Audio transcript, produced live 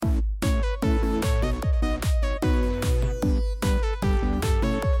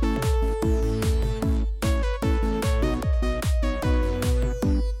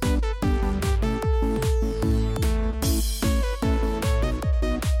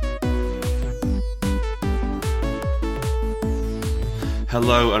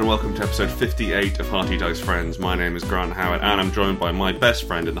Hello and welcome to episode 58 of Hearty Dice Friends. My name is Grant Howard and I'm joined by my best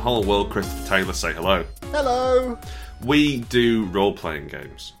friend in the whole world, Christopher Taylor. Say hello. Hello. We do role-playing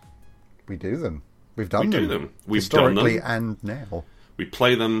games. We do them. We've done them. We do them. We've historically done them. And now. We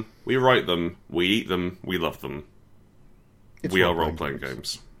play them, we write them, we eat them, we love them. We are role-playing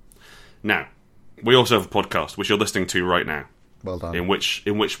games. Now, we also have a podcast, which you're listening to right now. Well done. In which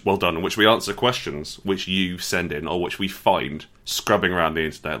we answer questions which you send in, or which we find scrubbing around the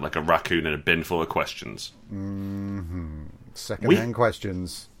internet like a raccoon in a bin full of questions. Mm-hmm. Second-hand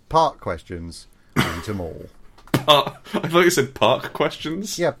questions, park questions, and them all. I thought you said park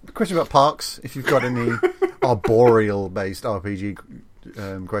questions. Yeah, question about parks. If you've got any arboreal-based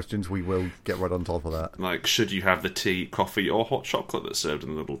RPG questions, we will get right on top of that. Like, should you have the tea, coffee, or hot chocolate that's served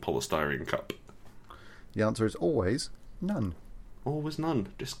in a little polystyrene cup? The answer is always none. Always none.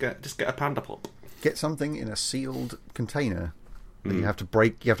 Just get a Panda Pop. Get something in a sealed container that you have to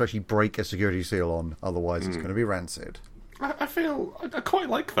break. You have to actually break a security seal on, otherwise it's going to be rancid. I feel I quite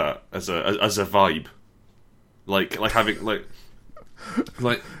like that as a vibe. Like having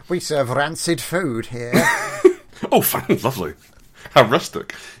like we serve rancid food here. Oh, fine, lovely. How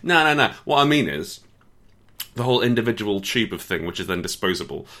rustic. No. What I mean is the whole individual tube of thing, which is then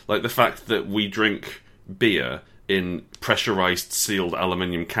disposable. Like the fact that we drink beer in pressurized sealed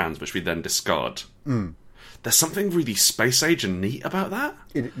aluminium cans, which we then discard. There's something really space age and neat about that.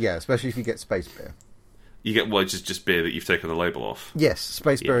 Yeah, especially if you get space beer. You get just beer that you've taken the label off. Yes,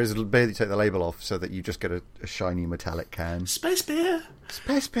 space beer is a beer that you take the label off, so that you just get a shiny metallic can. Space beer.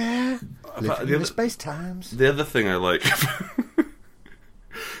 Space beer. Living in the space times. The other thing I like.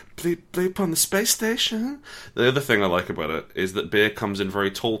 Bleep on the space station. The other thing I like about it is that beer comes in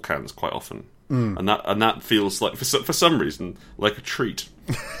very tall cans quite often. And that feels like, for some reason, like a treat.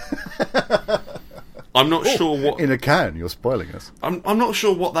 I'm not sure what... In a can, you're spoiling us. I'm not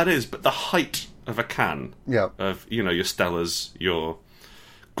sure what that is, but the height of a can... Yeah. Of, your Stellas, your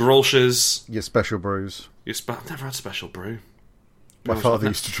Grolsches... Your special brews. I've never had special brew. My father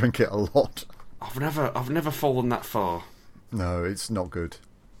used to drink it a lot. I've never fallen that far. No, it's not good.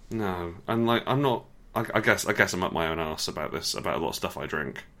 No. And, I'm not... I guess I'm up my own arse about this, about a lot of stuff I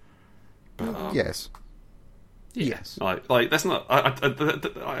drink. But, yes. Yes. Like that's not.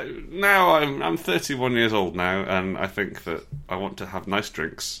 Now I'm 31 years old now, and I think that I want to have nice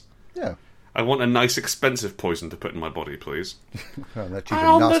drinks. Yeah. I want a nice, expensive poison to put in my body, please. And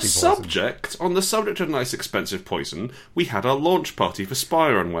on the subject of nice, expensive poison, we had our launch party for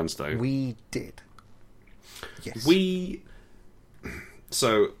Spire on Wednesday. We did. Yes.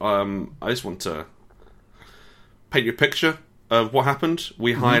 So I just want to paint you a picture of what happened.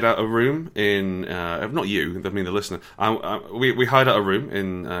 We hired out a room in... not you, I mean the listener. We hired out a room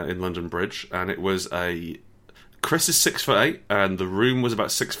in London Bridge, and it was a... Chris is 6'8", and the room was about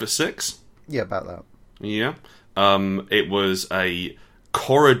 6'6". Yeah, about that. Yeah. It was a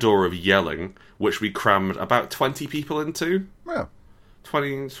corridor of yelling, which we crammed about 20 people into. Yeah.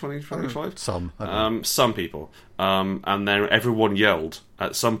 20, 25? Some. Some people. And then everyone yelled.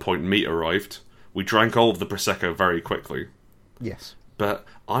 At some point, meat arrived. We drank all of the Prosecco very quickly. Yes. But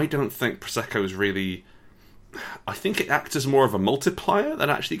I don't think Prosecco is really... I think it acts as more of a multiplier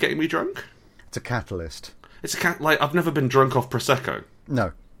than actually getting me drunk. It's a catalyst. I've never been drunk off Prosecco.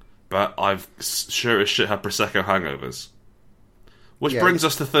 No. But I've sure as shit had Prosecco hangovers. Which brings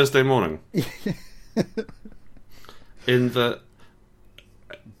us to Thursday morning. In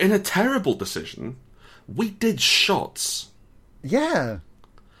a terrible decision, we did shots. Yeah.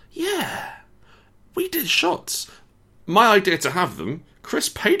 Yeah. We did shots. My idea to have them, Chris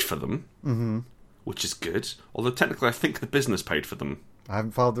paid for them, which is good. Although technically I think the business paid for them. I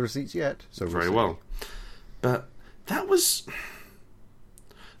haven't filed the receipts yet, so very well. But that was...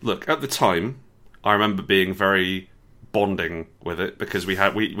 Look, at the time, I remember being very bonding with it, because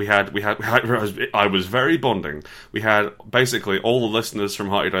I was very bonding. We had basically all the listeners from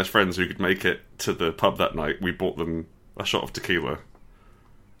Hearty Dice Friends who could make it to the pub that night. We bought them a shot of tequila.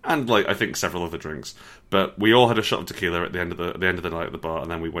 And I think several other drinks, but we all had a shot of tequila at the end of the night at the bar,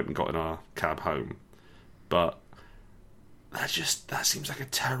 and then we went and got in our cab home. But that seems like a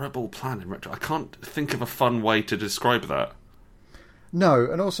terrible plan in retro. I can't think of a fun way to describe that. No,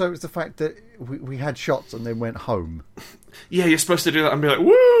 and also it was the fact that we had shots and then went home. Yeah, you're supposed to do that and be like,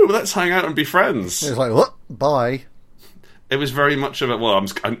 "Woo, let's hang out and be friends." It was like, what? Bye. It was very much of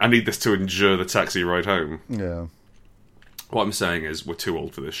a I need this to endure the taxi ride home. Yeah. What I'm saying is, we're too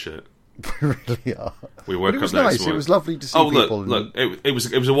old for this shit. We really are. We woke up it was next nice. morning. It was lovely to see people. Look, it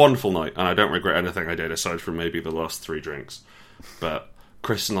was a wonderful night, and I don't regret anything I did aside from maybe the last 3 drinks. But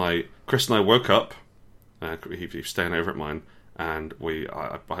Chris and I woke up. He was staying over at mine, and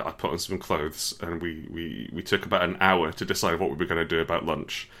I put on some clothes, and we took about an hour to decide what we were going to do about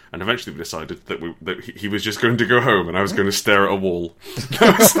lunch, and eventually we decided that he was just going to go home, and I was going to stare at a wall.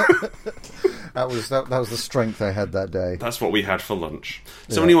 That was the strength they had that day. That's what we had for lunch.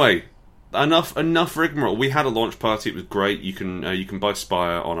 So anyway, enough rigmarole. We had a launch party. It was great. You can buy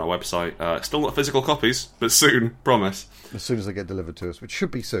Spire on our website. Still not physical copies, but soon, promise. As soon as they get delivered to us, which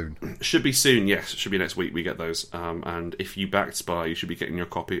should be soon. Should be soon, yes. It should be next week we get those. And if you backed Spire, you should be getting your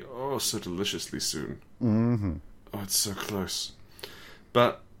copy so deliciously soon. Mm-hmm. Oh, it's so close.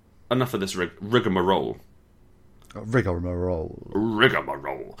 But enough of this rigmarole. Rigmarole.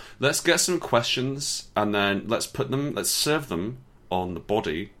 Let's get some questions, and then let's serve them on the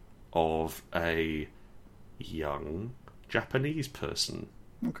body of a young Japanese person.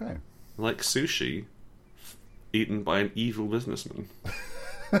 Okay. Like sushi, eaten by an evil businessman.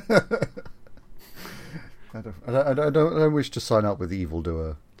 I don't wish to sign up with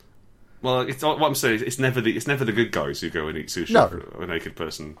evildoer. Well, what I'm saying is it's never the good guys who go and eat sushi for a naked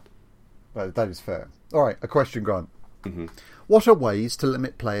person. That is fair. All right, a question, Grant. Mm-hmm. What are ways to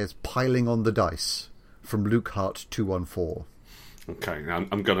limit players piling on the dice? From Luke Hart 214. Okay,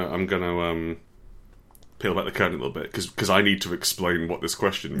 I'm gonna peel back the curtain a little bit because I need to explain what this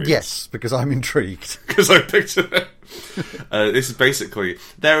question means. Yes, because I'm intrigued. Because I picked it. This is basically,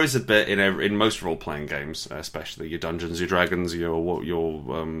 there is a bit in most role playing games, especially your Dungeons, your Dragons, your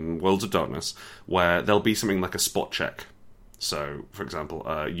Worlds of Darkness, where there'll be something like a spot check. So, for example,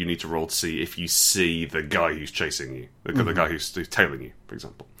 you need to roll to see if you see the guy who's chasing you, the guy who's tailing you, for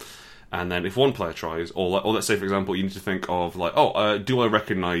example. And then if one player tries, or let's say, for example, you need to think of, like, do I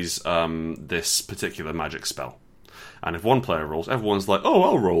recognise this particular magic spell? And if one player rolls, everyone's like,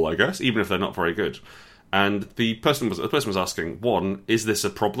 I'll roll, I guess, even if they're not very good. And the person was asking, one, is this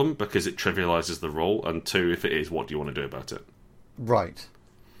a problem because it trivialises the roll? And two, if it is, what do you want to do about it? Right.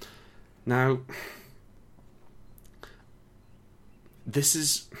 Now, this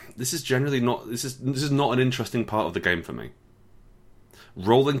is generally not this is not an interesting part of the game for me.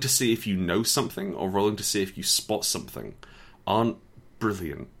 Rolling to see if you know something or rolling to see if you spot something aren't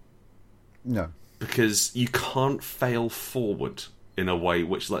brilliant. No. Because you can't fail forward in a way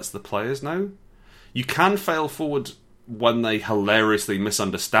which lets the players know. You can fail forward when they hilariously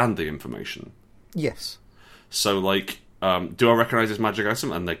misunderstand the information. Yes. So, like, do I recognise this magic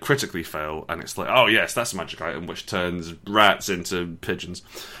item? And they critically fail, and it's like, oh yes, that's a magic item, which turns rats into pigeons.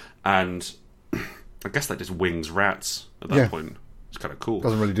 And I guess that just wings rats at that point. It's kind of cool.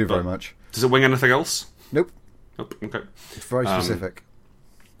 Doesn't really do very much. Does it wing anything else? Nope. Okay. It's very specific.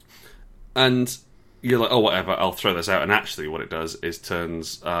 And you're like, whatever, I'll throw this out. And actually what it does is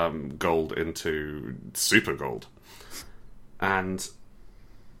turns gold into super gold. And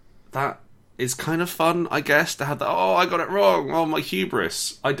that is kind of fun, I guess, to have that, I got it wrong, my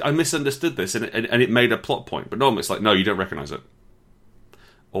hubris. I misunderstood this, and it made a plot point. But normally it's like, no, you don't recognise it.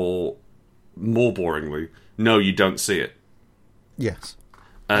 Or, more boringly, no, you don't see it. Yes.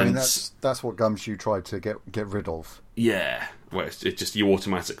 And I mean, that's what Gumshoe tried to get rid of. Yeah. Well, it just, you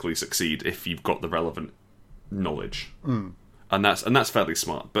automatically succeed if you've got the relevant knowledge. Mm. And that's fairly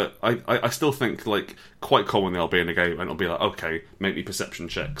smart. But I still think, like, quite commonly I'll be in a game and it'll be like, okay, make me perception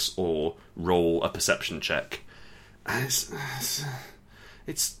checks or roll a perception check. And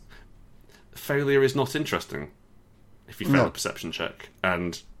it's failure is not interesting if you fail a perception check.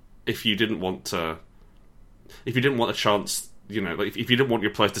 And if you didn't want a chance, like if you didn't want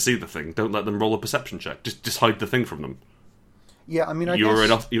your players to see the thing, don't let them roll a perception check. Just hide the thing from them. Yeah, I mean, you're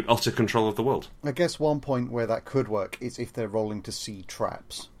in utter control of the world. I guess one point where that could work is if they're rolling to see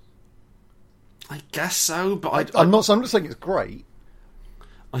traps. I guess so, but I'm not saying it's great.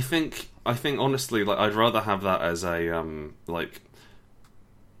 I think honestly, like, I'd rather have that as a like,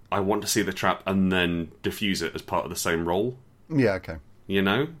 I want to see the trap and then defuse it as part of the same roll. Yeah, okay.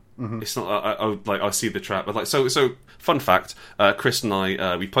 Mm-hmm. It's not I see the trap, but like so. Fun fact: Chris and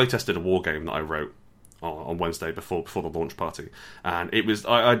I we playtested a war game that I wrote on Wednesday before the launch party, and it was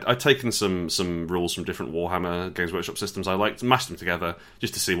I'd taken some rules from different Warhammer Games Workshop systems I liked, mashed them together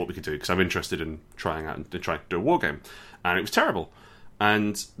just to see what we could do because I'm interested in trying to do a war game, and it was terrible.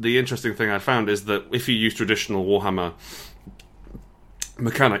 And the interesting thing I found is that if you use traditional Warhammer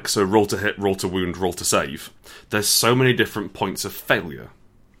mechanics, so roll to hit, roll to wound, roll to save, there's so many different points of failure.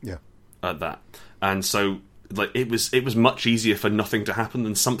 Yeah. At that, and so like it was much easier for nothing to happen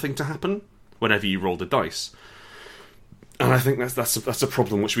than something to happen whenever you roll the dice, and I think that's a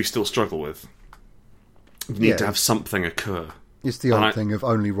problem which we still struggle with. You need to have something occur. It's the old thing of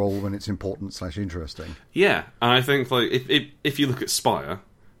only roll when it's important / interesting. Yeah, and I think like if you look at Spire,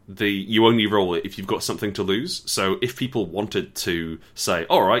 you only roll it if you've got something to lose. So if people wanted to say,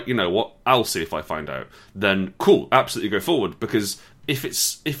 all right, you know what, I'll see if I find out, then cool, absolutely go forward, because if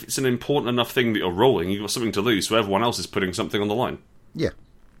it's an important enough thing that you're rolling, you've got something to lose, so everyone else is putting something on the line. Yeah.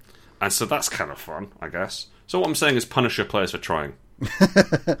 And so that's kind of fun, I guess. So what I'm saying is punish your players for trying.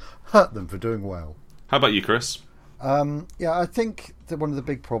 Hurt them for doing well. How about you, Chris? Yeah, I think that one of the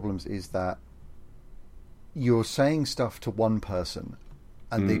big problems is that you're saying stuff to one person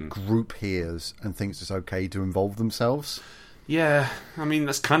and the group hears and thinks it's okay to involve themselves. Yeah, I mean,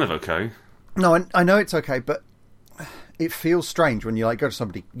 that's kind of okay. No, I know it's okay, but it feels strange when you go to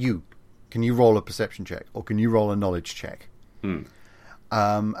somebody, can you roll a perception check? Or can you roll a knowledge check?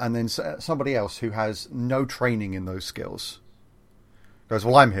 And then somebody else who has no training in those skills goes,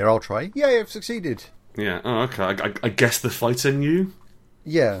 well, I'm here, I'll try. Yeah, I've succeeded. Yeah, oh, okay. I guess the fighter knew?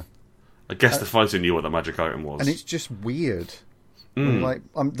 Yeah. I guess the fighter knew what the magic item was. And it's just weird.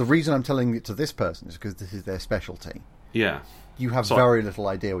 The reason I'm telling it to this person is because this is their specialty. Yeah. You have very little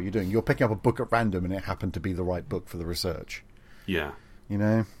idea what you're doing. You're picking up a book at random and it happened to be the right book for the research. Yeah. You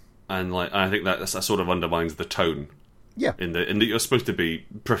know? And I think that sort of undermines the tone. Yeah. In that you're supposed to be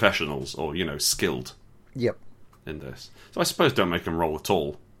professionals or, skilled. Yep. In this. So I suppose don't make them roll at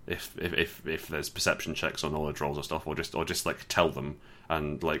all if there's perception checks or knowledge rolls or stuff, or just tell them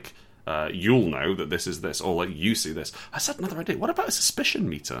and you'll know that this is this, or you see this. I said another idea. What about a suspicion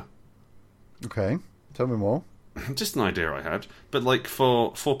meter? Okay. Tell me more. Just an idea I had. But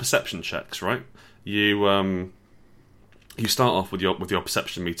for perception checks, right? You start off with your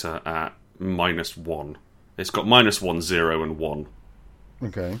perception meter at -1. It's got -1, 0, and 1.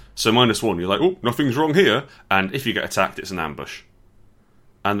 Okay. So -1, you're like, oh, nothing's wrong here. And if you get attacked, it's an ambush.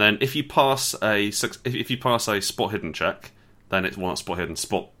 And then if you pass a spot hidden check, then it's not spot hidden,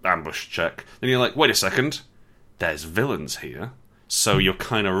 spot ambush check. Then you're like, wait a second, there's villains here, so you're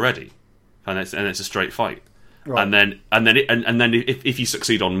kind of ready, and it's a straight fight. Right. And then if you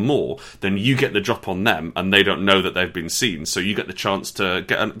succeed on more, then you get the drop on them, and they don't know that they've been seen, so you get the chance to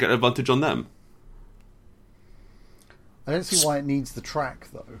get an advantage on them. I don't see why it needs the track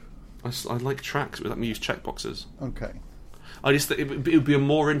though. I like tracks. Let me use checkboxes. Okay. I just think it would be a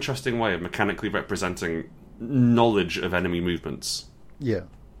more interesting way of mechanically representing knowledge of enemy movements. Yeah.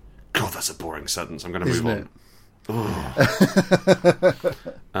 God, that's a boring sentence. I'm going to move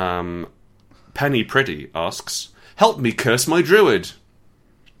on. Penny Pretty asks, help me curse my druid.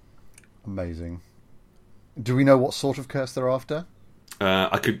 Amazing. Do we know what sort of curse they're after?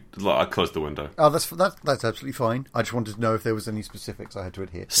 I closed the window. Oh, that's absolutely fine. I just wanted to know if there was any specifics I had to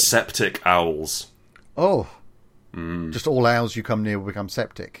adhere to. Septic owls. Oh. Just all owls you come near will become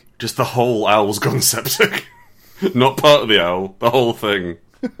septic. Just the whole owl's gone septic. Not part of the owl, the whole thing.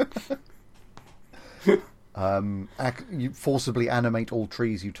 You forcibly animate all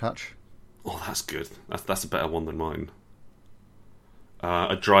trees you touch. Oh, that's good. That's a better one than mine.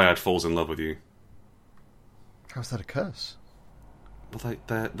 A dryad falls in love with you. How's that a curse? Well,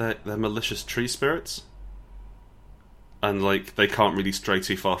 they're malicious tree spirits. And they can't really stray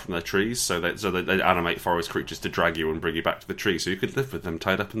too far from their trees, so they animate forest creatures to drag you and bring you back to the tree, so you could live with them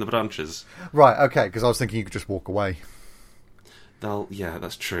tied up in the branches. Right, okay, because I was thinking you could just walk away. Yeah,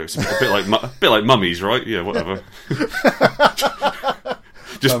 that's true. It's a bit like mummies, right? Yeah, whatever.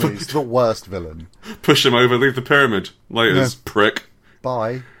 Just mummies, the worst villain. Push them over, leave the pyramid. Later, prick.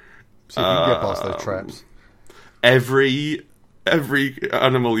 Bye. See if you can get past those traps. Every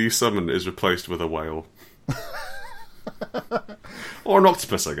animal you summon is replaced with a whale. Or an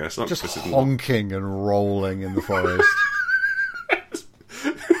octopus, I guess. Just honking and rolling in the forest.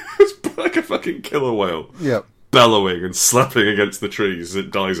 It's like a fucking killer whale. Yep. Bellowing and slapping against the trees as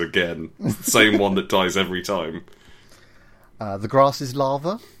it dies again. It's the same one that dies every time. The grass is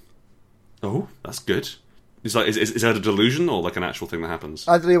lava. Oh, that's good. Is that a delusion or an actual thing that happens?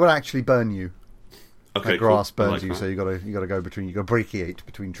 It will actually burn you. Okay, grass burns you, so you got to go between. You got to brachiate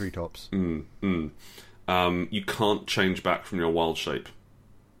between treetops. You can't change back from your wild shape,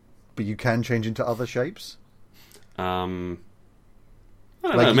 but you can change into other shapes. I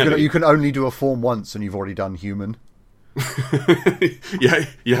don't know, you can only do a form once, and you've already done human. Yeah,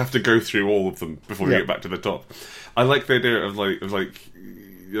 you have to go through all of them before you get back to the top. I like the idea of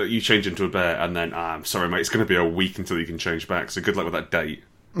you change into a bear, and then I'm sorry, mate, it's going to be a week until you can change back. So good luck with that date.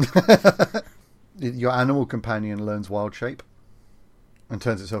 Your animal companion learns wild shape and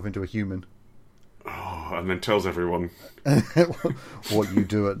turns itself into a human. Oh, and then tells everyone what you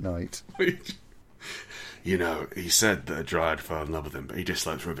do at night. He said that a dryad fell in love with him, but he just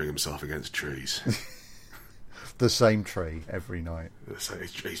likes rubbing himself against trees. The same tree every night. So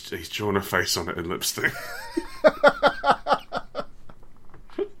he's drawn a face on it in lipstick.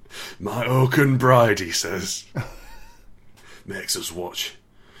 My oaken bride, he says, makes us watch.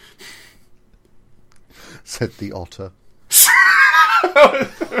 Said the otter.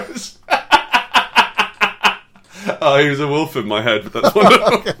 Oh, he was a wolf in my head, but that's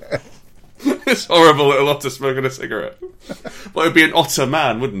wonderful. This horrible little otter smoking a cigarette. Well, it would be an otter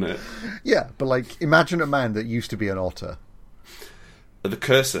man, wouldn't it? Yeah, but like, imagine a man that used to be an otter. The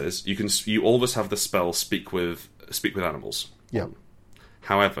curse is you always have the spell speak with animals. Yeah.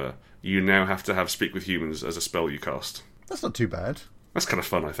 However, you now have to have speak with humans as a spell you cast. That's not too bad. That's kind of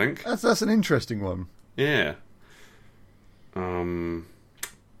fun, I think. That's an interesting one. Yeah.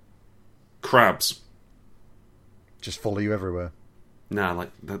 Crabs. Just follow you everywhere. Nah,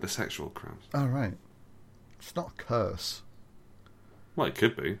 like the sexual crabs. Oh, right. It's not a curse, Well, it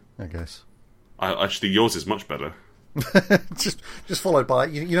could be. I guess. Actually, yours is much better. just followed by,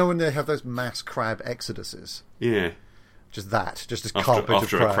 you know when they have those mass crab exoduses? Yeah. Just that. Just this After carpet of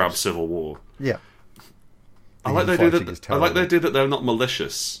crabs. a crab civil war. Yeah. I like they do that they're not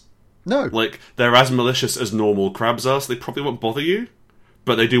malicious. No. Like, they're as malicious as normal crabs are, so they probably won't bother you,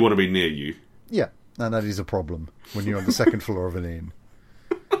 but they do want to be near you. Yeah. And that is a problem when you're on the second floor of an inn.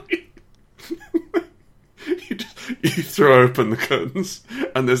 You throw open the curtains,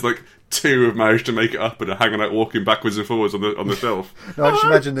 and there's like two have managed to make it up and are hanging out, walking backwards and forwards on the shelf. No, I just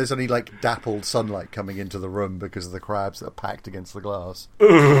imagine there's only like dappled sunlight coming into the room because of the crabs that are packed against the glass.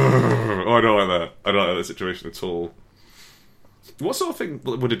 Oh, I don't like that. I don't like that situation at all. What sort of thing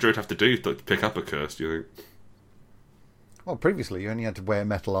would a druid have to do to pick up a curse, do you think? Well, previously you only had to wear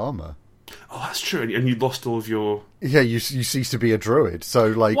metal armour. Oh, that's true, and you lost all of your... Yeah, you ceased to be a druid, so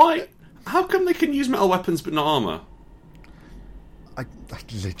like... Why? How come they can use metal weapons but not armour? I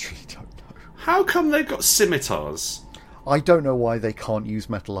literally don't know. How come they've got scimitars? I don't know why they can't use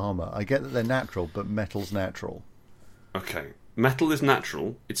metal armour. I get that they're natural, but metal's natural. Okay, metal is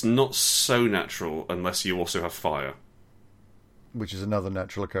natural. It's not so natural unless you also have fire. Which is another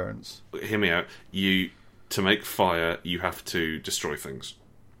natural occurrence. Hear me out. To make fire, you have to destroy things.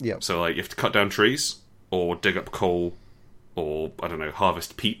 Yeah. So, like, you have to cut down trees, or dig up coal, or, I don't know,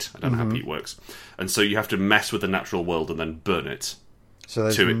 harvest peat. I don't know how peat works. And so you have to mess with the natural world and then burn it. So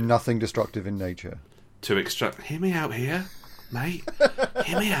there's nothing destructive in nature. To extract... Hear me out here, mate.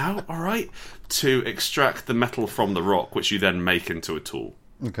 Hear me out, alright? To extract the metal from the rock, which you then make into a tool.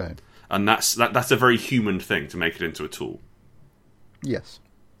 Okay. And that's a very human thing, to make it into a tool. Yes.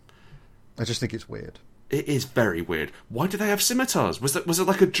 I just think it's weird. It is very weird. Why do they have scimitars? Was it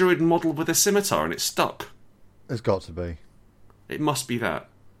like a druid model with a scimitar and it stuck? There's got to be. It must be that.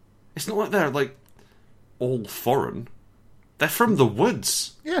 It's not like they're, like, all foreign. They're from the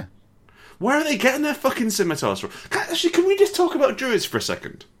woods. Yeah. Where are they getting their fucking scimitars from? Actually, can we just talk about druids for a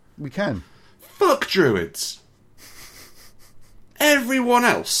second? We can. Fuck druids. Everyone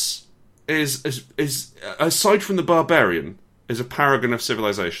else is aside from the barbarian, is a paragon of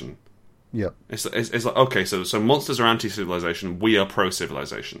civilization. Yep. It's like, okay, so monsters are anti-civilization, we are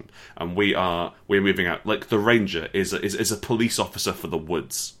pro-civilization, and we're moving out. Like, the ranger is a police officer for the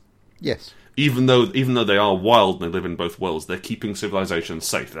woods. Yes. Even though they are wild and they live in both worlds, they're keeping civilization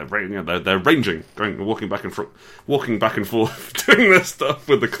safe. They're ranging, walking back and forth, doing their stuff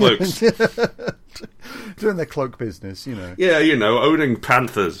with the cloaks, doing their cloak business, you know. Yeah, owning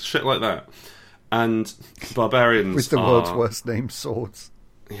panthers, shit like that. And barbarians with the world's worst named swords.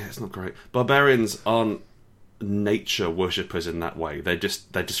 Yeah, it's not great. Barbarians aren't nature worshippers in that way. They're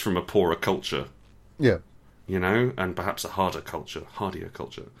just from a poorer culture. Yeah. And perhaps a hardier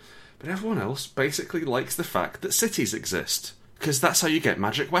culture. But everyone else basically likes the fact that cities exist, because that's how you get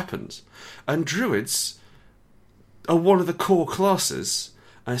magic weapons. And druids are one of the core classes,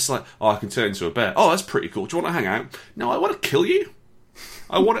 and it's like, oh, I can turn into a bear. Oh, that's pretty cool. Do you want to hang out? No, I want to kill you.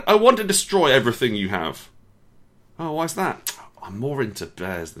 I want to destroy everything you have. Oh, why's that? I'm more into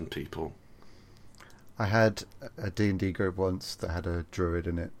bears than people. I had a D&D group once that had a druid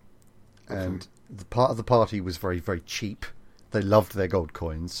in it, and the part of the party was very, very cheap. They loved their gold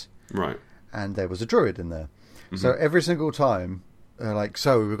coins. Right. And there was a druid in there. Mm-hmm. So every single time, like,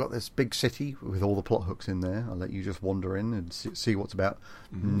 so we've got this big city with all the plot hooks in there. I'll let you just wander in and see what's about.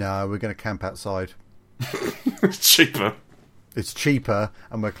 Mm-hmm. No, we're going to camp outside. It's cheaper. It's cheaper,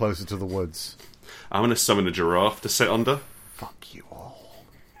 and we're closer to the woods. I'm going to summon a giraffe to sit under. Fuck you all.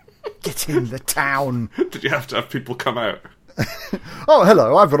 Get in the town. Did you have to have people come out? Oh,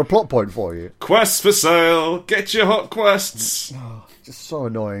 hello, I've got a plot point for you. Quests for sale. Get your hot quests. Oh, just so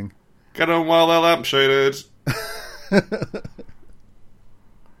annoying. Get on while they're lampshaded.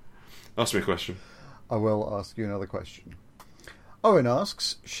 Ask me a question. I will ask you another question. Owen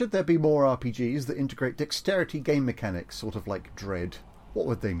asks, should there be more RPGs that integrate dexterity game mechanics, sort of like Dread? What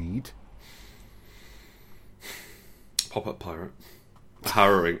would they need? Pop-up pirate.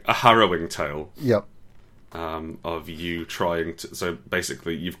 A harrowing tale. Yep. Of you trying to... So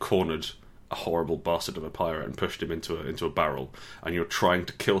basically, you've cornered a horrible bastard of a pirate and pushed him into a barrel, and you're trying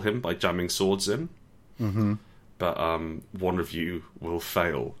to kill him by jamming swords in. Mm-hmm. But one of you will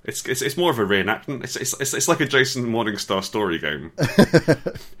fail. It's more of a reenactment. It's like a Jason Morningstar story game.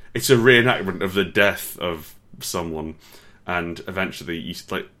 It's a reenactment of the death of someone, and eventually,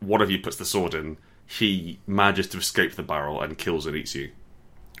 one of you puts the sword in. He manages to escape the barrel and kills and eats you.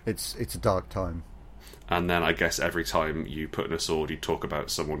 It's a dark time. And then I guess every time you put in a sword, you talk about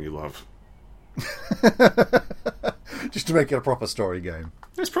someone you love. Just to make it a proper story game.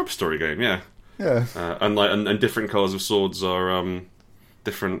 It's a proper story game, yeah. Yeah. And different colours of swords are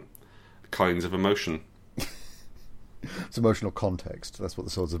different kinds of emotion. It's emotional context. That's what the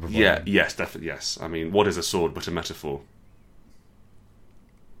swords are providing. Yeah, yes, definitely, yes. I mean, what is a sword but a metaphor?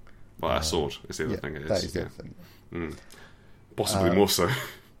 Well, a sword is the other thing it is. That is the other thing. Possibly more so.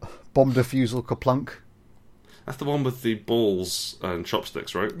 Bomb defusal kaplunk. That's the one with the balls and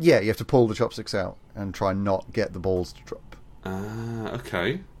chopsticks, right? Yeah, you have to pull the chopsticks out and try and not get the balls to drop.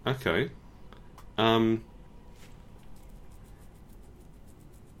 Okay.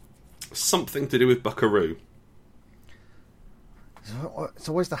 Something to do with Buckaroo. It's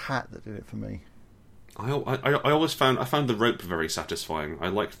always the hat that did it for me. I always found the rope very satisfying. I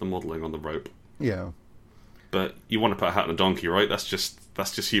liked the modelling on the rope. Yeah. But you want to put a hat on a donkey, right? That's just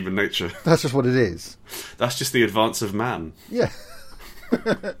human nature. That's just what it is. That's just the advance of man. Yeah.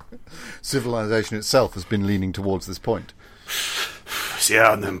 Civilization itself has been leaning towards this point. See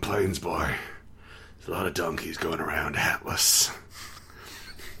out on them plains, boy. There's a lot of donkeys going around hatless.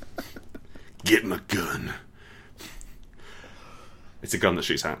 Get my gun. It's a gun that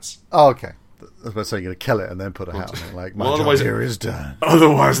shoots hats. Oh, okay. I was about to say you're going to kill it and then put a hat on it. Like, my job here is done.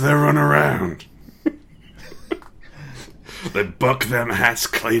 Otherwise they run around. They buck them hats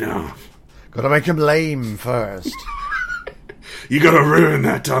clean off. Gotta make him lame first. You gotta ruin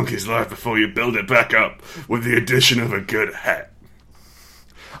that donkey's life before you build it back up with the addition of a good hat.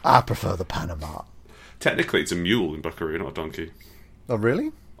 I prefer the Panama. Technically, it's a mule in Buckaroo, not a donkey. Oh,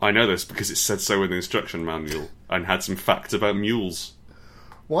 really? I know this because it said so in the instruction manual and had some facts about mules.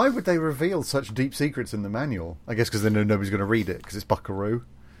 Why would they reveal such deep secrets in the manual? I guess because they know nobody's going to read it because it's Buckaroo.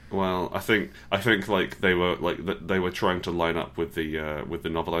 Well, I think like they were trying to line up with the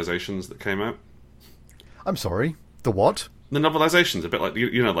novelizations that came out. I'm sorry, the what? The novelizations, a bit like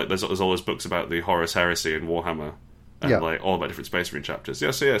like there's all those books about the Horus Heresy and Warhammer, and like all about different Space Marine chapters.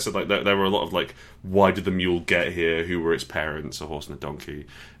 So like there were a lot of like, why did the mule get here? Who were its parents? A horse and a donkey.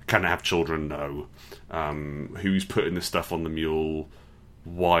 Can it have children? No. Who's putting this stuff on the mule?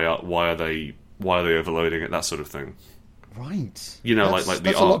 Why are they overloading it? That sort of thing. Right. Like the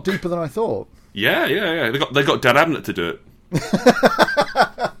that's Ark. A lot deeper than I thought. Yeah. They got Dan Abnett to do it.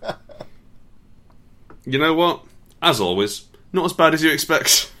 You know what? As always, not as bad as you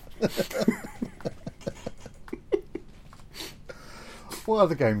expect. What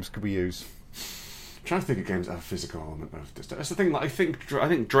other games could we use? I'm trying to think of games that have a physical element of this. That's the thing. Like, I think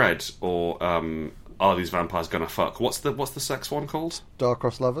Dread or Are These Vampires Gonna Fuck? What's the sex one called?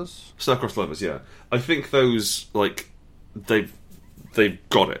 Star-Crossed Lovers. Star-Crossed Lovers. Yeah, I think those they've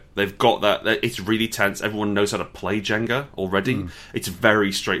got it. They've got that. It's really tense. Everyone knows how to play Jenga already. It's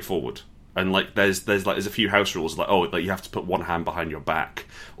very straightforward. And like there's a few house rules like you have to put one hand behind your back,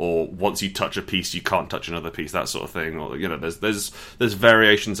 or once you touch a piece you can't touch another piece, that sort of thing. Or there's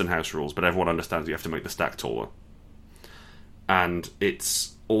variations in house rules, but everyone understands you have to make the stack taller. And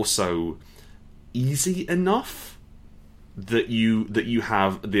it's also easy enough that you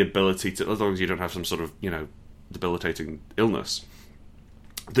have the ability to, as long as you don't have some sort of debilitating illness,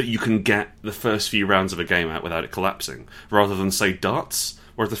 that you can get the first few rounds of a game out without it collapsing, rather than say darts.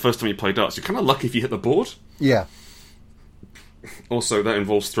 Whereas the first time you play darts, you're kind of lucky if you hit the board. Yeah. Also, that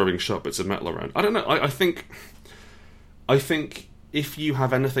involves throwing sharp bits of metal around. I don't know. I think if you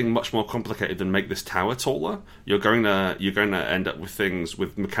have anything much more complicated than make this tower taller, you're going to end up with things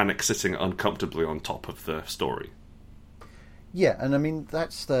with mechanics sitting uncomfortably on top of the story. Yeah, and I mean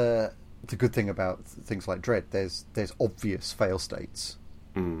that's the good thing about things like Dread. There's obvious fail states,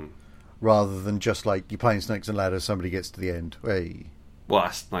 rather than just like you're playing Snakes and Ladders, somebody gets to the end. Hey. Well,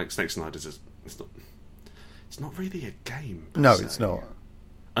 that's like Snakes and Ladders it's not really a game. No, it's not.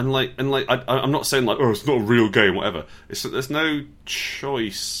 And I'm not saying it's not a real game, whatever. There's no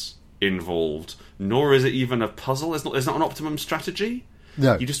choice involved, nor is it even a puzzle. There's not an optimum strategy.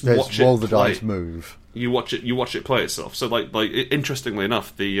 No, you just watch roll it the play. dice, move. You watch it play itself. So interestingly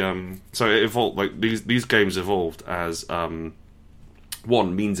enough, so it evolved. Like these games evolved as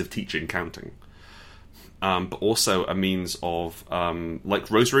one, means of teaching counting, but also a means of like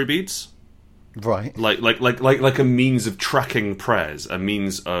rosary beads. Right. Like a means of tracking prayers, a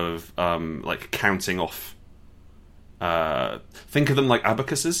means of like counting off. Think of them like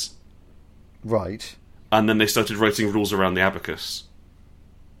abacuses. Right. And then they started writing rules around the abacus.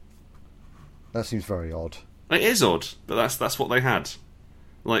 That seems very odd. It is odd, but that's what they had.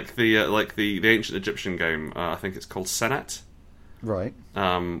 Like the ancient Egyptian game, I think it's called Senet. Right.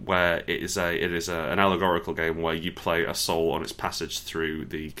 Where it is an allegorical game where you play a soul on its passage through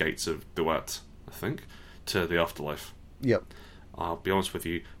the gates of Duat, I think, to the afterlife. Yep. I'll be honest with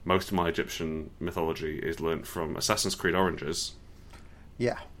you, most of my Egyptian mythology is learnt from Assassin's Creed Oranges.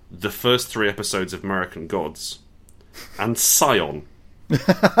 Yeah. The first 3 episodes of American Gods, and Scion.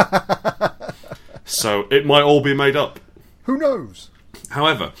 So it might all be made up. Who knows?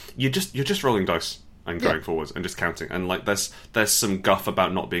 However, you're just rolling dice and going forwards and just counting, and like there's some guff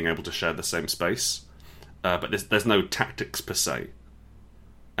about not being able to share the same space, but there's no tactics per se,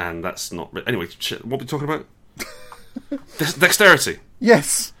 and that's not anyway. Shit, what are we talking about? Dexterity.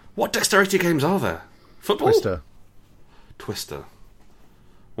 Yes. What dexterity games are there? Football. Twister.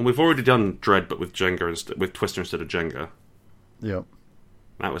 Well, we've already done Dread, but with Jenga with Twister instead of Jenga. Yep.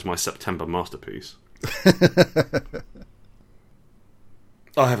 That was my September masterpiece.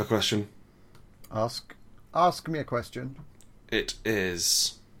 I have a question. Ask me a question. It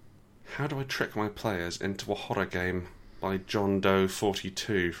is, how do I trick my players into a horror game? By John Doe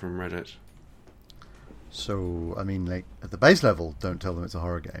 42 from Reddit. So, I mean, like at the base level, don't tell them it's a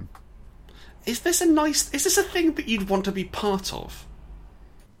horror game. Is this a thing that you'd want to be part of?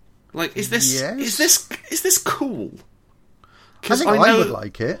 Like, is this cool? I think I would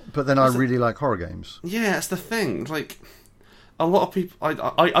like it, but then I really like horror games. Yeah, it's the thing. Like, a lot of people,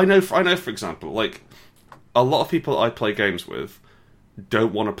 I know, for example, like a lot of people I play games with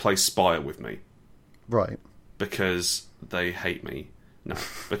don't want to play Spire with me, right? Because they hate me. No,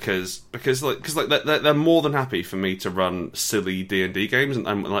 because they're more than happy for me to run silly D&D games,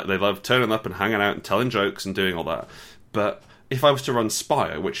 and like they love turning up and hanging out and telling jokes and doing all that. But if I was to run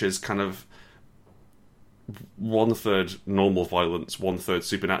Spire, which is kind of 1/3 normal violence, 1/3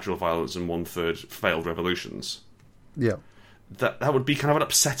 supernatural violence, and 1/3 failed revolutions, yeah, that would be kind of an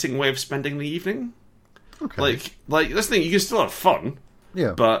upsetting way of spending the evening. Okay, like that's the thing. You can still have fun.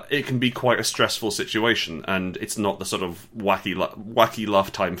 Yeah, but it can be quite a stressful situation, and it's not the sort of wacky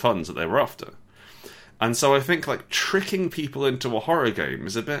laugh time funs that they were after. And so I think like tricking people into a horror game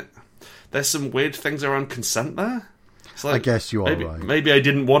is a bit. There's some weird things around consent there. Like, I guess you are right. Maybe I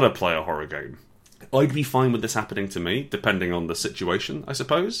didn't want to play a horror game. I'd be fine with this happening to me, depending on the situation, I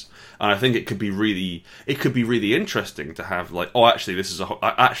suppose. And I think it could be really interesting to have like, oh, actually, this is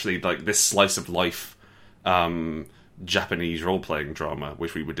like this slice of life. Japanese role-playing drama,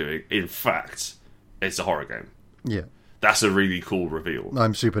 which we were doing. In fact, it's a horror game. Yeah. That's a really cool reveal.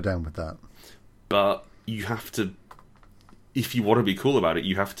 I'm super down with that. But you have to... If you want to be cool about it,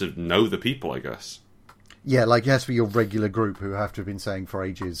 you have to know the people, I guess. Yeah, like it has to be your regular group who have to have been saying for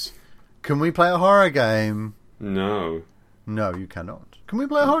ages, can we play a horror game? No. No, you cannot. Can we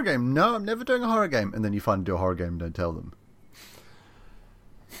play a horror game? No, I'm never doing a horror game. And then you finally do a horror game and don't tell them.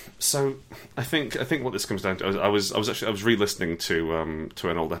 So I think what this comes down to, I was re-listening to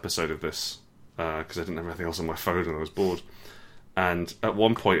an old episode of this because I didn't have anything else on my phone and I was bored. And at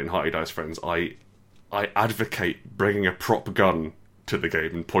one point in Hearty Dice Friends, I advocate bringing a prop gun to the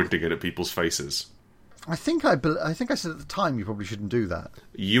game and pointing it at people's faces. I think I said at the time you probably shouldn't do that.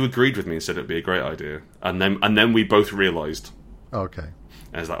 You agreed with me and said it'd be a great idea, and then we both realised. Okay.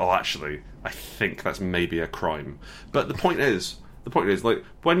 And it's like, oh, actually, I think that's maybe a crime. But the point is, like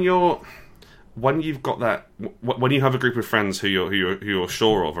when you've got that, when you have a group of friends who you're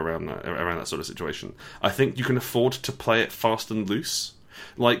sure of around that sort of situation, I think you can afford to play it fast and loose.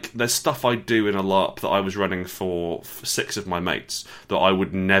 Like there's stuff I do in a LARP that I was running for 6 of my mates that I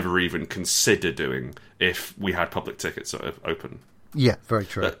would never even consider doing if we had public tickets open. Yeah, very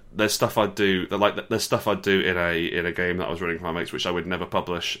true. There's stuff I'd do there's stuff I'd do in a game that I was running for my mates, which I would never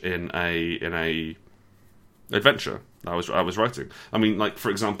publish in a adventure I was writing. I mean, like for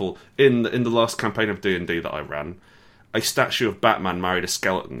example, in the last campaign of D&D that I ran, a statue of Batman married a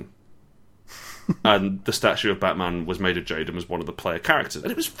skeleton, and the statue of Batman was made of jade and was one of the player characters,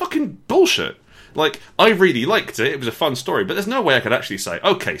 and it was fucking bullshit. Like I really liked it; it was a fun story, but there's no way I could actually say,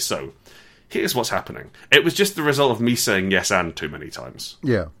 okay, so here's what's happening. It was just the result of me saying yes and too many times.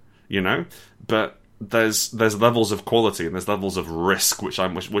 Yeah, you know, but. There's levels of quality and there's levels of risk which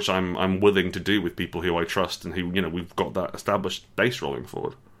I'm willing to do with people who I trust and who we've got that established base rolling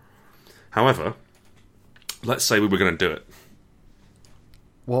forward. However, let's say we were going to do it.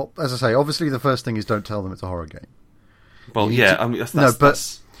 Well, as I say, obviously the first thing is don't tell them it's a horror game. Well, yeah, I mean,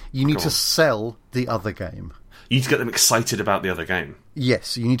 you need to sell the other game. You need to get them excited about the other game.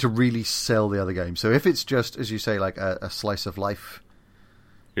 Yes, you need to really sell the other game. So if it's just, as you say, like a slice of life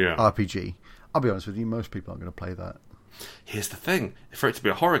RPG, I'll be honest with you, most people aren't going to play that. Here's the thing. For it to be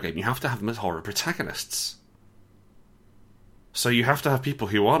a horror game, you have to have them as horror protagonists. So you have to have people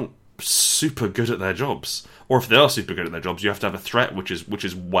who aren't super good at their jobs. Or if they are super good at their jobs, you have to have a threat which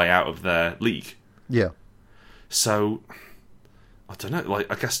is way out of their league. Yeah. So, I don't know, like,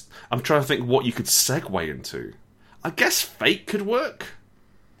 I guess, I'm trying to think what you could segue into. I guess Fate could work.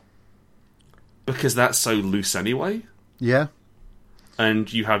 Because that's so loose anyway. Yeah.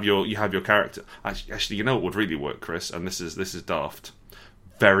 And you have your character. Actually, you know what would really work, Chris? And this is daft.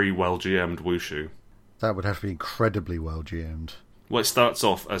 Very well GM'd Wushu. That would have to be incredibly well GM'd. Well, it starts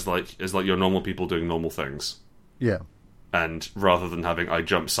off as like your normal people doing normal things. Yeah. And rather than having I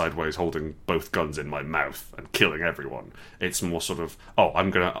jump sideways holding both guns in my mouth and killing everyone, it's more sort of, oh, I'm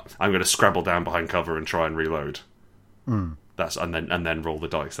gonna scrabble down behind cover and try and reload. That's and then roll the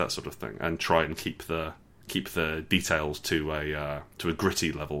dice, that sort of thing, and try and keep the details to a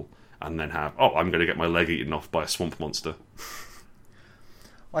gritty level, and then have, oh, I'm going to get my leg eaten off by a swamp monster.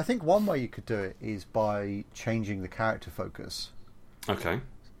 I think one way you could do it is by changing the character focus. Okay.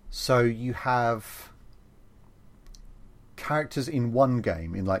 So you have characters in one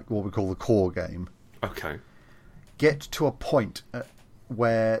game, in like what we call the core game. Okay. Get to a point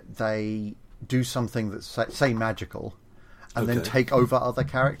where they do something that's, say, magical, and then take over other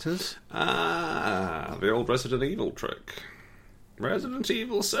characters. Ah, the old Resident Evil trick. Resident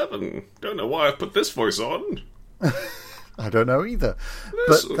Evil 7. Don't know why I've put this voice on. I don't know either.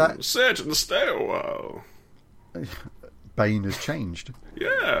 Listen, but that sit in the stairwell. Bane has changed.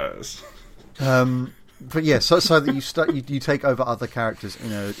 Yes. But yeah, so that you take over other characters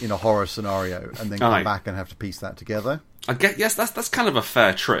in a horror scenario, and then come back and have to piece that together. I get, yes, that's kind of a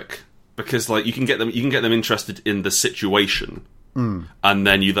fair trick, because like you can get them interested in the situation, and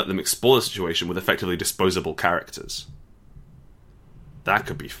then you let them explore the situation with effectively disposable characters. That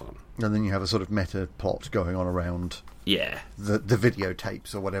could be fun. And then you have a sort of meta plot going on around the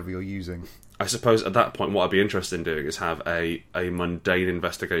videotapes or whatever you're using. I suppose at that point what I'd be interested in doing is have a mundane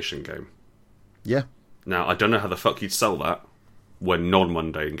investigation game. Yeah. Now, I don't know how the fuck you'd sell that when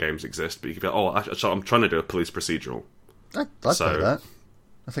non-mundane games exist, but you could be like, oh, actually, I'm trying to do a police procedural. I'd play that.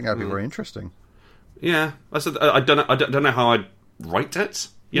 I think that'd be very interesting. Yeah. I said I don't know how I'd write it,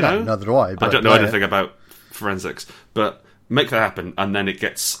 you know? Neither do I. But I don't know anything about forensics, but make that happen, and then it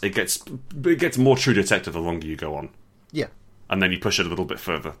gets more True Detective the longer you go on. Yeah. And then you push it a little bit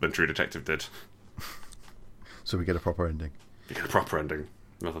further than True Detective did. So we get a proper ending. You get a proper ending,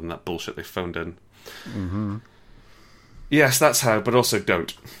 rather than that bullshit they phoned in. Mm-hmm. Yes, that's how, but also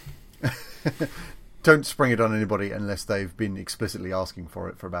don't. Don't spring it on anybody unless they've been explicitly asking for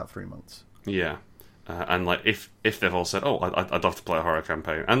it for about 3 months. Yeah. And like if they've all said, oh, I'd love to play a horror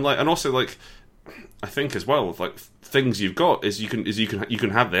campaign, and also I think as well, like things you've got is you can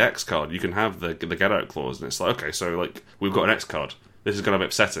have the X card, you can have the get out clause, and it's like, okay, so like we've got an X card. This is going to be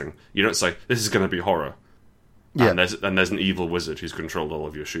upsetting. You don't say this is going to be horror. Yeah. And there's an evil wizard who's controlled all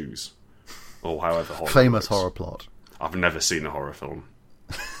of your shoes, or however horror. Famous horror plot. I've never seen a horror film.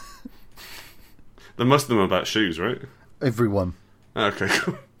 Most of them are about shoes, right? Everyone. Okay,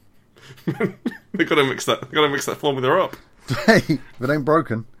 cool. They got to mix that formula up. Hey, if it ain't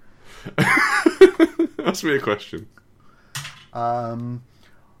broken. Ask me a question.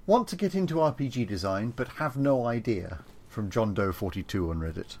 Want to get into RPG design, but have no idea. From John Doe 42 on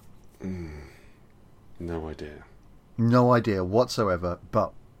Reddit. No idea. No idea whatsoever,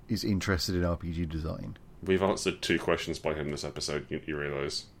 but is interested in RPG design. We've answered 2 questions by him this episode, you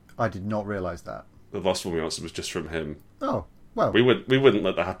realise? I did not realise that. The last one we answered was just from him. Oh, well. We wouldn't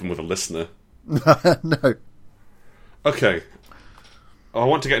let that happen with a listener. No. Okay. I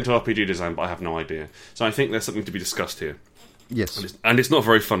want to get into RPG design, but I have no idea. So I think there's something to be discussed here. Yes. And it's not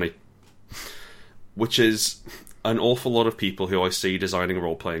very funny. Which is, an awful lot of people who I see designing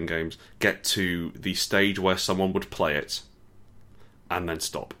role-playing games get to the stage where someone would play it, and then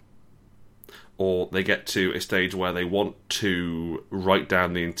stop. Or they get to a stage where they want to write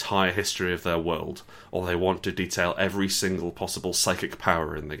down the entire history of their world, or they want to detail every single possible psychic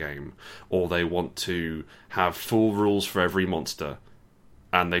power in the game, or they want to have full rules for every monster.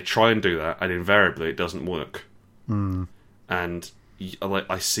 And they try and do that, and invariably it doesn't work. And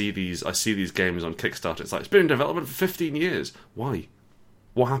I see these games on Kickstarter. It's like, it's been in development for 15 years. Why?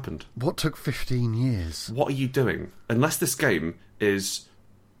 What happened? What took 15 years? What are you doing? Unless the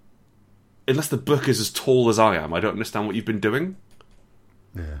book is as tall as I am, I don't understand what you've been doing.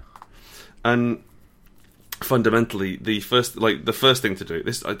 Yeah. And fundamentally, the first thing to do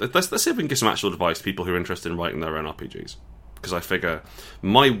let's see if we can give some actual advice to people who are interested in writing their own RPGs, because I figure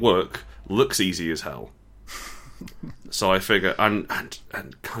my work looks easy as hell. So I figure, and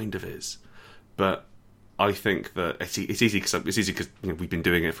kind of is, but I think that it's easy because we've been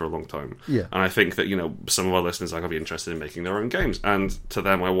doing it for a long time. Yeah. And I think that some of our listeners are going to be interested in making their own games, and to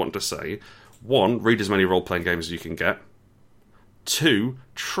them I want to say, 1, read as many role-playing games as you can get. 2,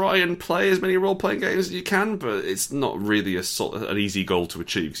 try and play as many role-playing games as you can, but it's not really an easy goal to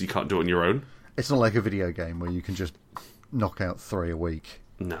achieve because you can't do it on your own. It's not like a video game where you can just knock out 3 a week.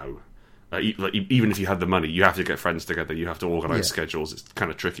 No. Even if you had the money, you have to get friends together, you have to organise schedules, it's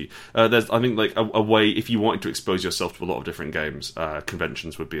kind of tricky. There's, I think, a way, if you wanted to expose yourself to a lot of different games,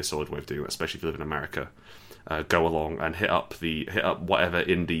 conventions would be a solid way of doing it, especially if you live in America. Go along and hit up whatever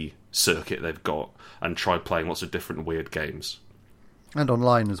indie circuit they've got and try playing lots of different weird games. And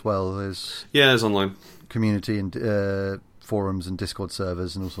online as well, there's online community and forums and Discord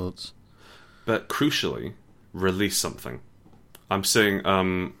servers and all sorts. But crucially, release something. I'm seeing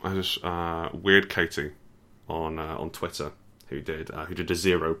Weird Katie on Twitter who did a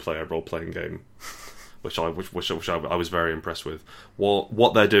 0-player role-playing game, which I was very impressed with.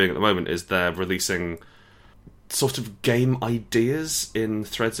 What they're doing at the moment is they're releasing sort of game ideas in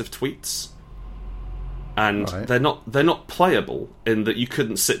threads of tweets, and they're not playable in that you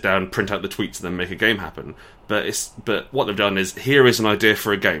couldn't sit down, print out the tweets, and then make a game happen. But what they've done is, here is an idea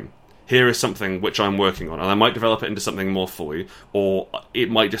for a game. Here is something which I'm working on, and I might develop it into something more fully, or it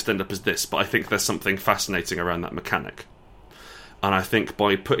might just end up as this, but I think there's something fascinating around that mechanic. And I think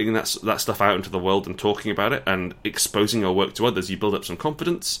by putting that stuff out into the world and talking about it and exposing your work to others, you build up some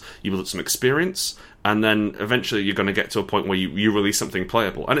confidence, you build up some experience, and then eventually you're going to get to a point where you release something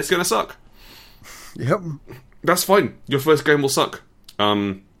playable, and it's going to suck. Yep. That's fine. Your first game will suck.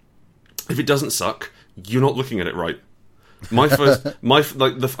 If it doesn't suck, you're not looking at it right. I'm going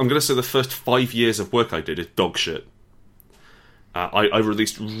to say the first 5 years of work I did is dog shit. I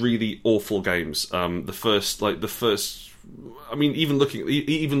released really awful games. Even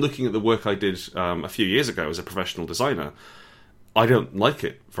looking at the work I did a few years ago as a professional designer, I don't like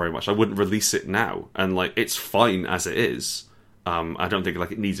it very much. I wouldn't release it now, and it's fine as it is. I don't think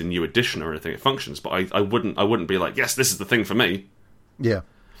it needs a new edition or anything. It functions, but I wouldn't be like, yes, this is the thing for me. Yeah.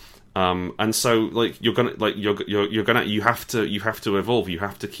 And so you have to evolve. You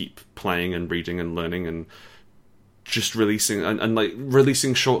have to keep playing and reading and learning and just releasing and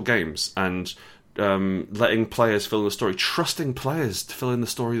releasing short games and letting players fill in the story, trusting players to fill in the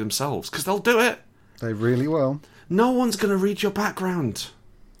story themselves, because they'll do it. They really will. No one's going to read your background.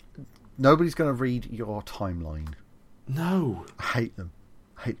 Nobody's going to read your timeline. No. I hate them.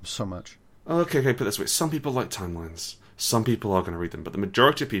 So much. Okay, put it this way. Some people like timelines. Some people are going to read them, but the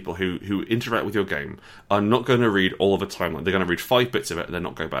majority of people who interact with your game are not going to read all of a timeline. They're going to read 5 bits of it and then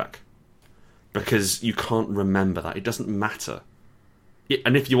not go back. Because you can't remember that. It doesn't matter.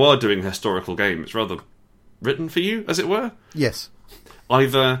 And if you are doing a historical game, it's rather written for you, as it were. Yes.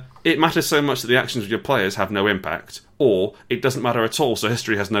 Either it matters so much that the actions of your players have no impact, or it doesn't matter at all, so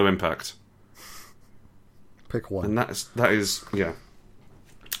history has no impact. Pick one. And that is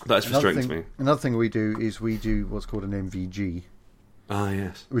frustrating to me. Another thing we do is we do what's called an MVG. Ah,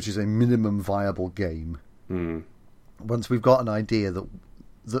 yes. Which is a minimum viable game. Mm. Once we've got an idea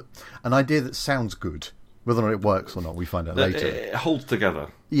that sounds good, whether or not it works or not, we find out later. It holds together.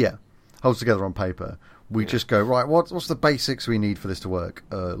 Yeah, holds together on paper. We just go, right, what's the basics we need for this to work?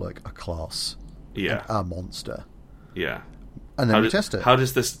 Like a class. Yeah. A monster. Yeah. And then we test it. How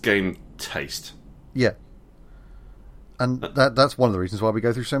does this game taste? Yeah. And that's one of the reasons why we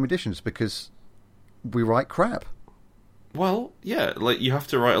go through so many editions, because we write crap. Well, yeah, you have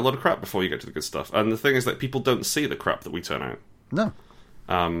to write a lot of crap before you get to the good stuff. And the thing is that people don't see the crap that we turn out. No.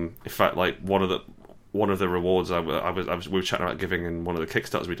 In fact, one of the rewards we were chatting about giving in one of the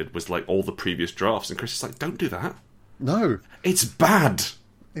Kickstarters we did was all the previous drafts, and Chris is like, don't do that. No. It's bad.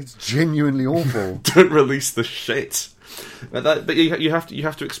 It's genuinely awful. Don't release the shit. But you have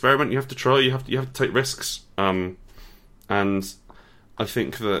to experiment. You have to try. You have to take risks. And I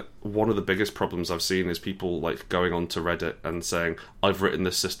think that one of the biggest problems I've seen is people going on to Reddit and saying, I've written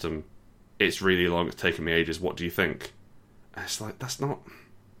this system, it's really long, it's taken me ages, what do you think? And it's that's not...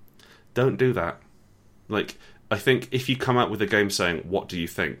 Don't do that. I think if you come out with a game saying, what do you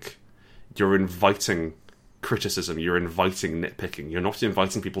think? You're inviting criticism, you're inviting nitpicking, you're not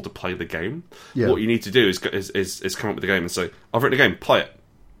inviting people to play the game. Yeah. What you need to do is come up with a game and say, I've written a game, play it.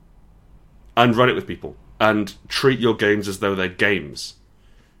 And run it with people. And treat your games as though they're games.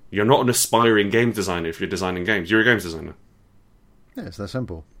 You're not an aspiring game designer if you're designing games. You're a games designer. Yeah, it's that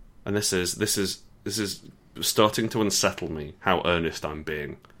simple. And this is starting to unsettle me how earnest I'm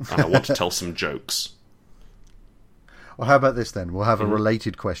being, and I want to tell some jokes. Well, how about this then? We'll have a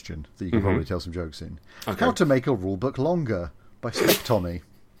related question that you can probably tell some jokes in. Okay. How to make a rulebook longer by Spec Tommy.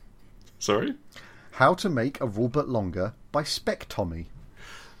 Sorry? How to make a rulebook longer by Spec Tommy.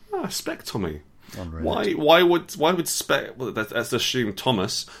 Ah, Spec Tommy. On Reddit. Why would Spec? Well, let's assume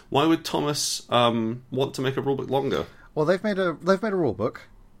Thomas. Why would Thomas want to make a rulebook longer? Well, they've made a rulebook,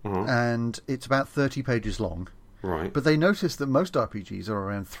 and it's about 30 pages long. Right. But they noticed that most RPGs are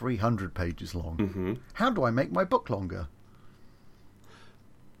around 300 pages long. Mm-hmm. How do I make my book longer?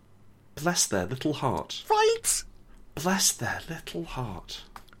 Bless their little heart. Right. Bless their little heart.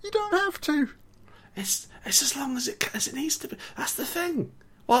 You don't have to. It's as long as it needs to be. That's the thing.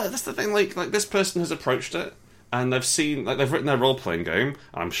 Well, that's the thing. Like this person has approached it, and they've written their role playing game.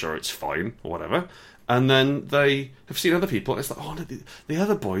 I'm sure it's fine or whatever. And then they have seen other people, and it's like, oh no, the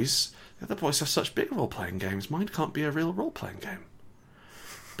other boys have such big role playing games. Mine can't be a real role playing game.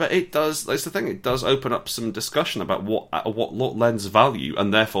 But it does. That's the thing. It does open up some discussion about what lends value,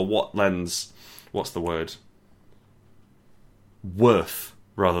 and therefore what lends. What's the word? Worth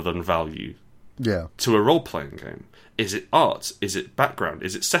rather than value. Yeah. To a role-playing game. Is it art? Is it background?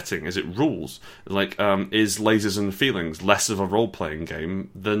 Is it setting? Is it rules? Like, is Lasers and Feelings less of a role-playing game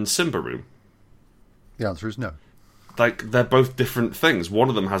than Symbaroum? The answer is no. Like, they're both different things. One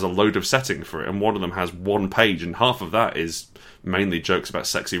of them has a load of setting for it, and one of them has one page, and half of that is mainly jokes about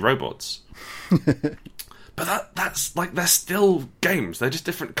sexy robots. But that's like, they're still games. They're just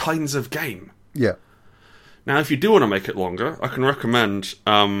different kinds of game. Yeah. Now, if you do want to make it longer, I can recommend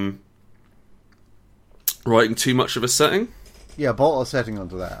writing too much of a setting. Yeah, bolt a setting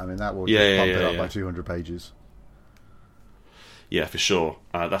onto that. I mean, that will just bump it up by 200 pages. Yeah, for sure.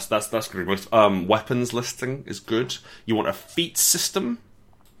 That's good. Most weapons listing is good. You want a feat system.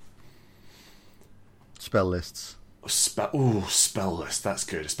 Spell lists. Spell list. That's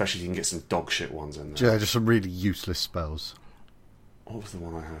good. Especially if you can get some dog shit ones in there. Yeah, just some really useless spells. What was the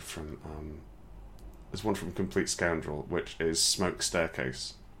one I had from? There's one from Complete Scoundrel, which is Smoke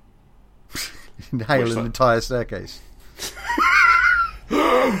Staircase. Inhale an entire staircase.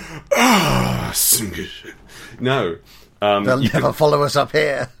 No. They'll never follow us up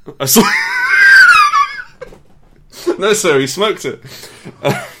here. No, sir, he smoked it.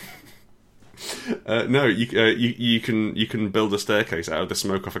 No, you can build a staircase out of the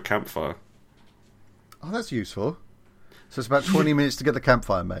smoke off a campfire. Oh, that's useful. So it's about 20 minutes to get the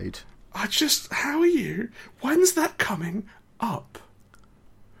campfire made. How are you? When's that coming up?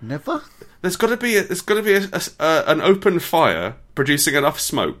 Never. There's got to be an open fire producing enough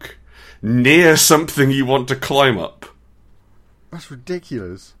smoke near something you want to climb up. That's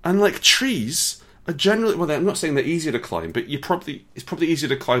ridiculous. And like trees are generally, well, I'm not saying they're easier to climb, but it's probably easier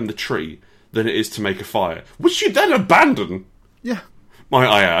to climb the tree than it is to make a fire, which you then abandon. Yeah. Might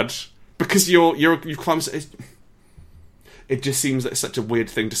I add, because you climb. It just seems like it's such a weird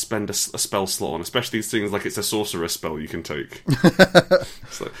thing to spend a spell slot on, especially these things like it's a sorcerer spell you can take. But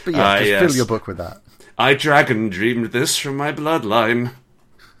yeah, fill your book with that. I dragon dreamed this from my bloodline.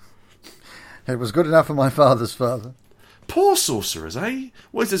 It was good enough for my father's father. Poor sorcerers, eh?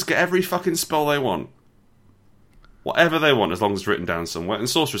 Wizards get every fucking spell they want. Whatever they want, as long as it's written down somewhere. And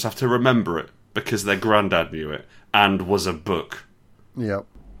sorcerers have to remember it, because their granddad knew it, and was a book. Yep.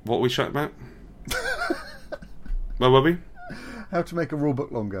 What were we chatting about? Where were we? How to make a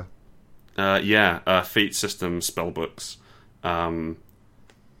rulebook longer. Feat system, spell books, bloodlines,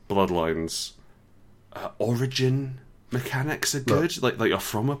 origin mechanics are good. Look, like you're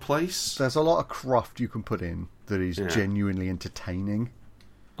from a place. There's a lot of craft you can put in that is genuinely entertaining.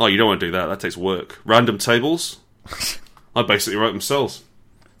 Oh, you don't want to do that. That takes work. Random tables. I basically write themselves.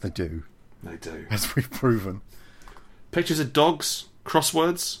 They do. They do. As we've proven. Pictures of dogs.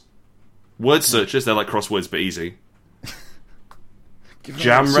 Crosswords. Word searches. They're like crosswords, but easy.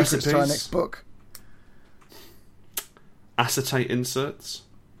 Jam recipes. To our next book. Acetate inserts.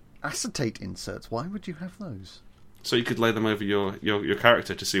 Acetate inserts? Why would you have those? So you could lay them over your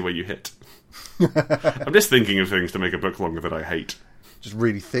character to see where you hit. I'm just thinking of things to make a book longer that I hate. Just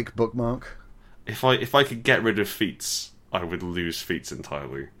really thick bookmark. If I could get rid of feats, I would lose feats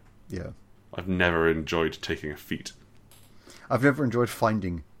entirely. Yeah. I've never enjoyed taking a feat. I've never enjoyed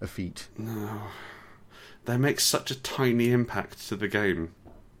finding a feat. No. They make such a tiny impact to the game.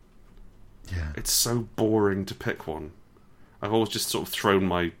 Yeah. It's so boring to pick one. I've always just sort of thrown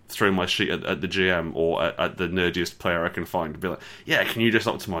my sheet at the GM or at the nerdiest player I can find and be like, yeah, can you just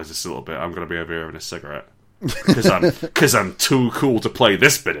optimise this a little bit? I'm going to be over here having a cigarette. Because I'm too cool to play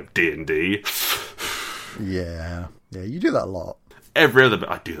this bit of D&D. Yeah. Yeah, you do that a lot. every other bit.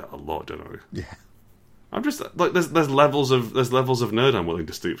 I do that a lot, don't I? Yeah. I'm just like there's levels of nerd I'm willing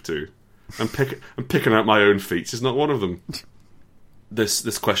to stoop to, and picking out my own feats is not one of them.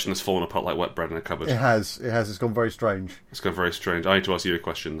 This question has fallen apart like wet bread in a cupboard. It has. It's gone very strange. It's gone very strange. I need to ask you a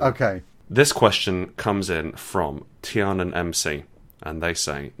question now. Okay. This question comes in from Tianan MC, and they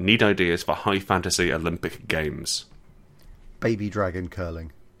say, need ideas for high fantasy Olympic games. Baby dragon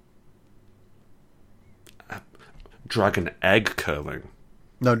curling. Dragon egg curling.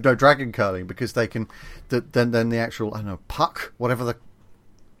 No, dragon curling, because they can... Then the actual, I don't know, puck, whatever the...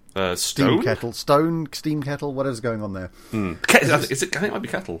 Stone? Steam kettle, whatever's going on there. Is it? I think it might be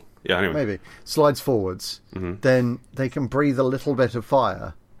kettle. Yeah, anyway. Maybe. Slides forwards. Mm-hmm. Then they can breathe a little bit of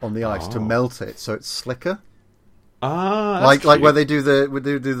fire on the ice to melt it, so it's slicker. Like where they do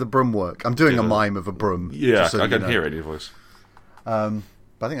the broom work. I'm doing a mime of a broom. Yeah, I can hear it in your voice. But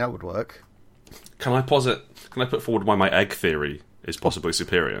I think that would work. Can I posit? Can I put forward why my egg theory is possibly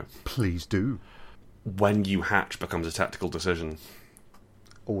superior? Please do. When you hatch becomes a tactical decision.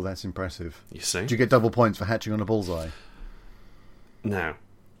 Oh, that's impressive. You see? Do you get double points for hatching on a bullseye? No.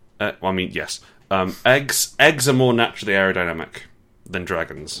 I mean, yes. Eggs are more naturally aerodynamic than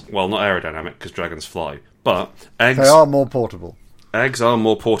dragons. Well, not aerodynamic, because dragons fly. But eggs... They are more portable. Eggs are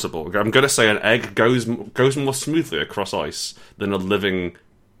more portable. I'm going to say an egg goes more smoothly across ice than a living,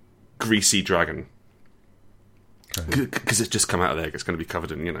 greasy dragon. Because it's just come out of the egg. It's going to be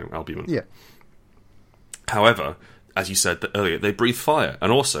covered in, albumin. Yeah. However, as you said earlier, they breathe fire.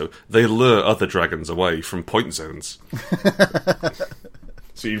 And also, they lure other dragons away from point zones.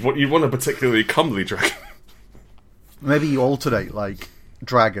 So you'd want a particularly comely dragon. Maybe you alternate, like,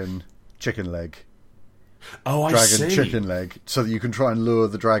 dragon, chicken leg. Oh, I see. Dragon, chicken leg, so that you can try and lure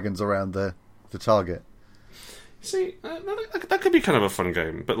the dragons around the target. See, that could be kind of a fun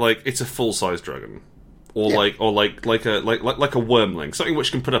game, but, like, it's a full-size dragon. Or like a wormling, something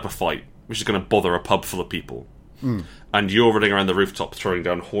which can put up a fight, which is going to bother a pub full of people. And you're running around the rooftop throwing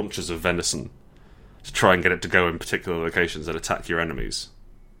down haunches of venison to try and get it to go in particular locations and attack your enemies.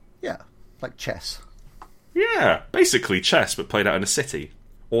 Yeah, like chess. Yeah, basically chess, but played out in a city.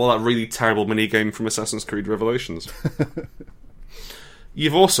 Or that really terrible minigame from Assassin's Creed Revelations.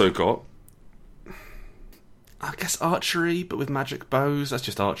 You've also got, I guess, archery, but with magic bows. That's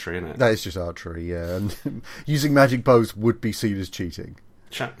just archery, isn't it? That is just archery, yeah. And using magic bows would be seen as cheating.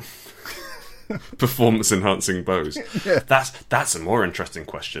 Performance-enhancing bows. Yeah. That's a more interesting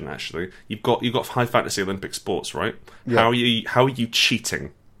question, actually. You've got high fantasy Olympic sports, right? Yeah. How are you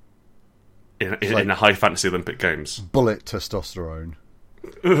cheating in a high fantasy Olympic games? Bullet testosterone.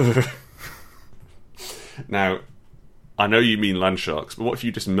 Now, I know you mean land sharks, but what if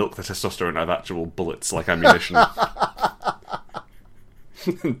you just milk the testosterone out of actual bullets like ammunition?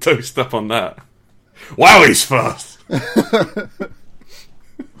 Toast up on that. Wow, he's fast!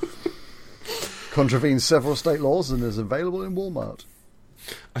 Contravenes several state laws and is available in Walmart.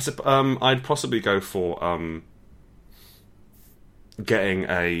 I'd possibly go for getting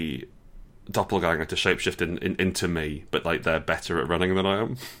a doppelganger to shapeshift into me, but like they're better at running than I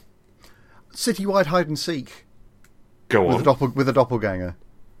am. Citywide hide and seek. Go on. With a doppelganger.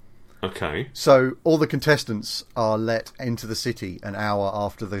 Okay. So all the contestants are let into the city an hour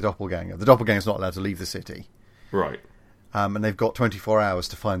after the doppelganger. The doppelganger's not allowed to leave the city. Right. And they've got 24 hours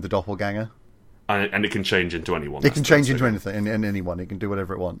to find the doppelganger. And it can change into anyone. It can change into anything, and anyone. It can do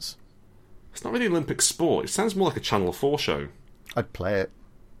whatever it wants. It's not really Olympic sport. It sounds more like a Channel 4 show. I'd play it.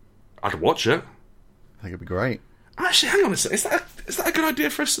 I'd watch it. I think it'd be great. Actually, hang on a second. Is that a good idea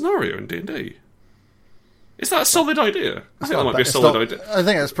for a scenario in D&D? Is that a solid idea? I think that might be a solid idea. I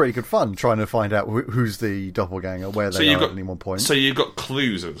think that's pretty good fun, trying to find out who's the doppelganger, where they are at any one point. So you've got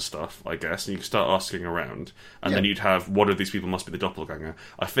clues and stuff, I guess, and you can start asking around, and then you'd have, one of these people must be the doppelganger.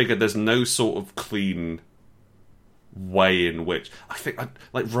 I figured there's no sort of clean way in which... I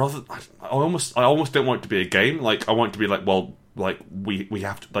almost don't want it to be a game. Like, I want it to be like, well, like, we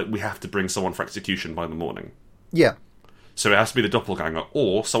have to bring someone for execution by the morning. Yeah. So it has to be the doppelganger,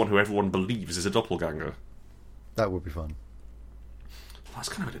 or someone who everyone believes is a doppelganger. That would be fun. That's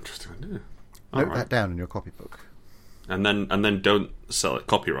kind of an interesting idea. Note that down in your copybook. And then don't sell it.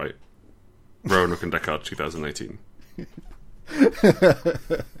 Copyright. Roanoke and Deckard 2018.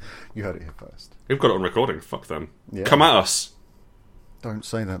 You heard it here first. We've got it on recording. Fuck them. Yeah. Come at us. Don't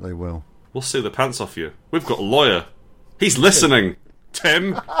say that, they will. We'll sue the pants off you. We've got a lawyer. He's listening.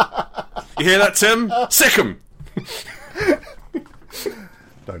 Tim. You hear that, Tim? Sick him.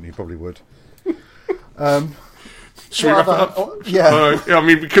 Don't, he probably would. Should we wrap it up? I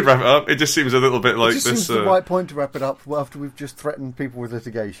mean, we could wrap it up. It just seems a little bit like this. It seems the right point to wrap it up after we've just threatened people with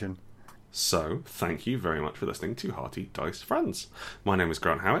litigation. So, thank you very much for listening to Hearty Dice Friends. My name is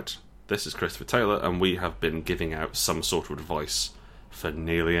Grant Howitt, this is Christopher Taylor, and we have been giving out some sort of advice for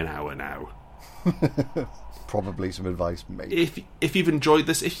nearly an hour now. Probably some advice, maybe. If you've enjoyed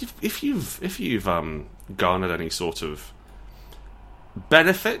this, if you've garnered any sort of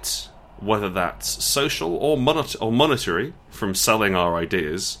benefit, whether that's social or monetary, from selling our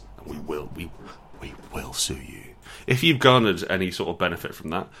ideas, we will sue you. If you've garnered any sort of benefit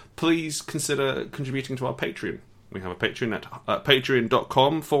from that, please consider contributing to our Patreon. We have a Patreon at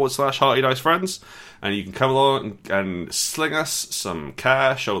patreon.com/Hearty Dice Friends, and you can come along and sling us some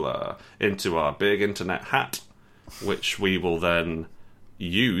cashola into our big internet hat, which we will then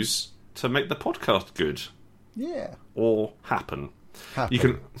use to make the podcast good. Yeah. Or happen. You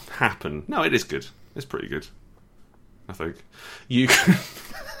can happen. No, it is good. It's pretty good, I think. You can...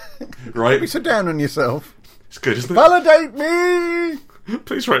 right? Don't be so down on yourself. It's good, isn't it? Validate me!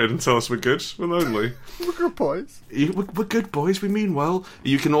 Please write in and tell us we're good. We're lonely. We're good boys. We're good boys. We mean well.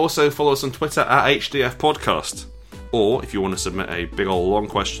 You can also follow us on Twitter at HDF Podcast. Or, if you want to submit a big old long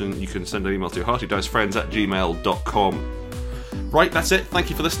question, you can send an email to heartydicefriends@gmail.com. Right, that's it. Thank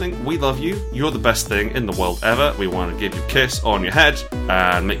you for listening. We love you. You're the best thing in the world ever. We want to give you a kiss on your head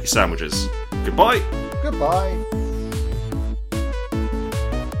and make you sandwiches. Goodbye. Goodbye.